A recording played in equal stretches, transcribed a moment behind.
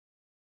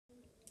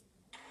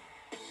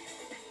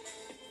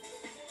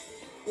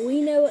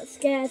We Know What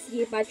Scares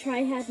You by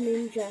Tri-Hat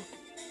Ninja.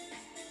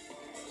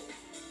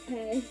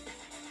 Okay.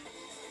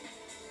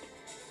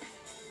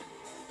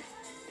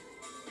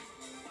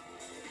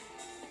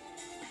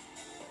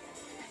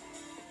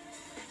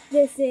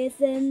 This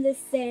isn't the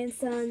same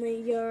song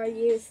that you're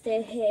used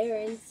to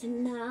hearing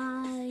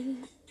tonight.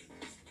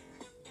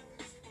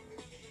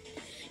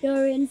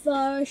 You're in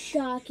for a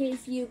shock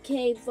if you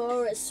came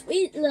for a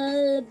sweet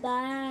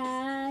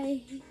lullaby.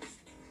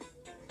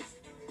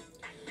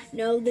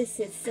 No, this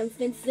is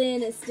something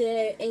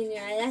sinister in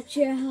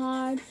your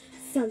heart.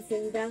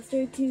 Something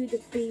bastard to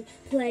the beat,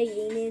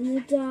 playing in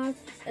the dark.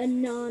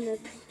 Anonymous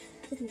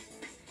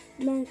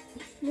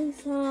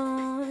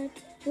heart.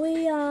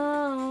 We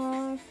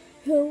are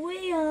who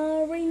we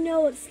are. We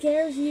know what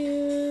scares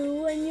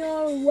you when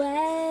you're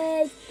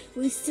awake.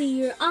 We see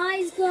your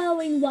eyes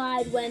glowing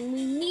wide when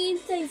we meet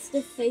face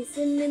to face,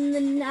 and in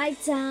the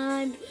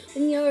nighttime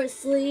when you're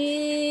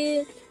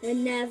asleep. We're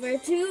never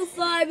too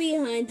far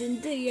behind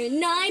into your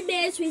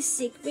nightmares we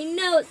seek. We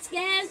know what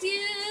scares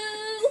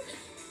you.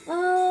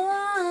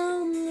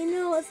 Oh, we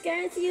know what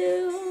scares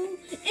you.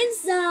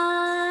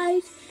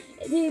 Inside,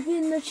 deep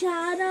in the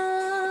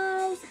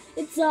shadows,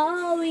 it's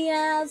all we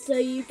have. So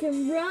you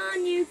can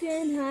run, you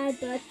can hide,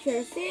 but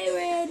your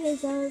favorite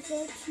is ours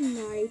for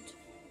tonight.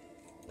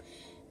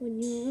 When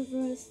you're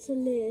forced to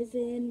live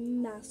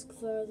in mask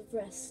for the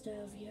rest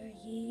of your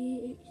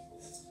years,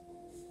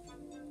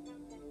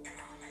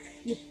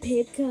 you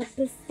pick up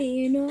a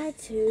thing or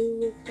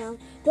two about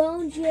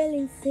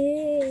bone-chilling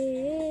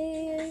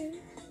fear.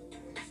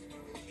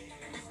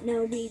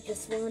 Now we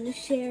just want to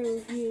share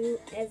with you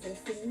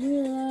everything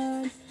we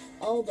learned,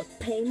 all the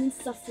pain and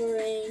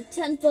suffering,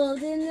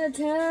 tenfold in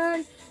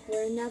return.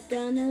 We're not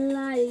gonna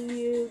lie to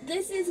you,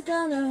 this is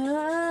gonna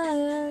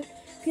hurt,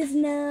 'cause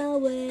now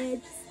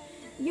it's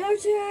your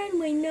turn.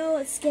 We know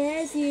what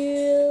scares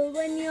you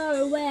when you're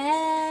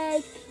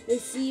awake. We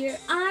see your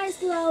eyes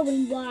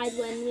glowing wide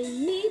when we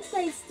meet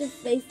face to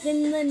face,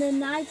 and in the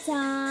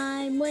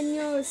nighttime when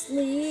you're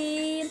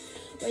asleep.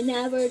 We're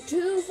never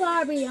too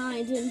far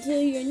behind into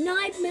your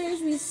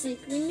nightmares we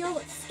seek. We know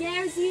what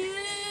scares you.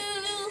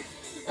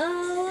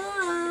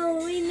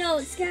 Oh, we know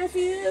what scares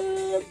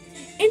you.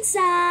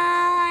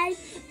 Inside,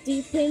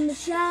 deep in the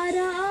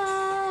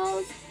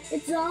shadows,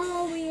 it's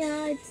all we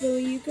hide. So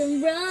you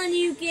can run,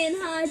 you can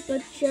hide,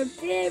 but your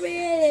spirit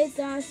is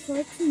ours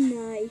for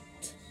tonight.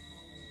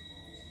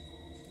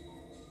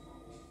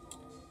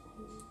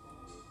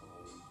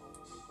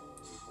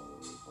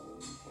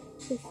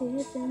 This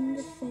isn't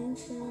the same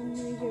song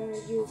that you're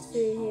used to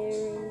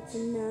hearing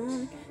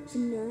tonight,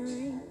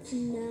 tonight,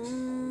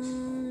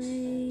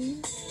 tonight.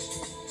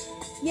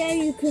 Yeah,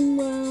 you can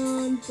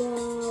run,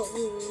 but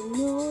we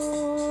know.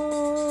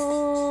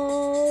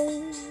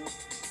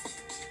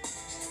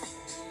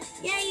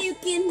 Yeah, you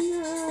can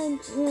run,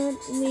 but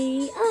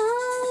we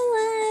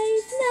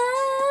always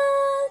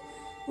know.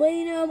 We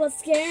know what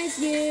scares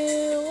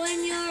you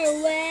when you're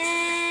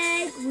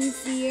awake. We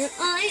see your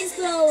eyes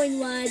glowing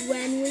wide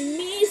when we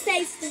meet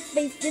face to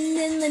face, and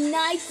in the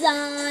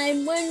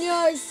nighttime when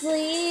you're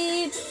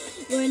asleep.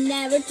 We're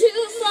never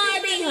too far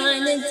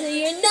behind into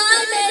your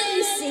nightmares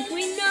we seek.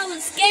 We know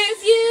what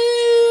scares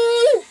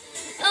you.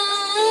 Oh,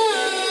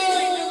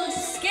 we know what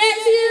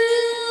scares you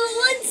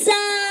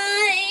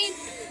inside.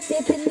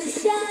 Deep in the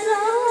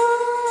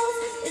shadows,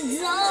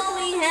 it's all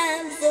we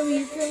have. So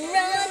you can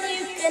run,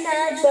 you can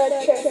hide, but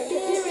your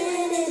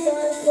spirit is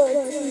ours for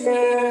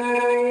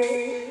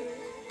tonight.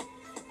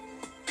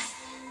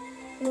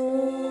 Oh,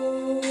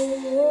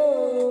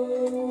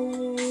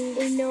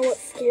 we know what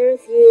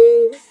scares you.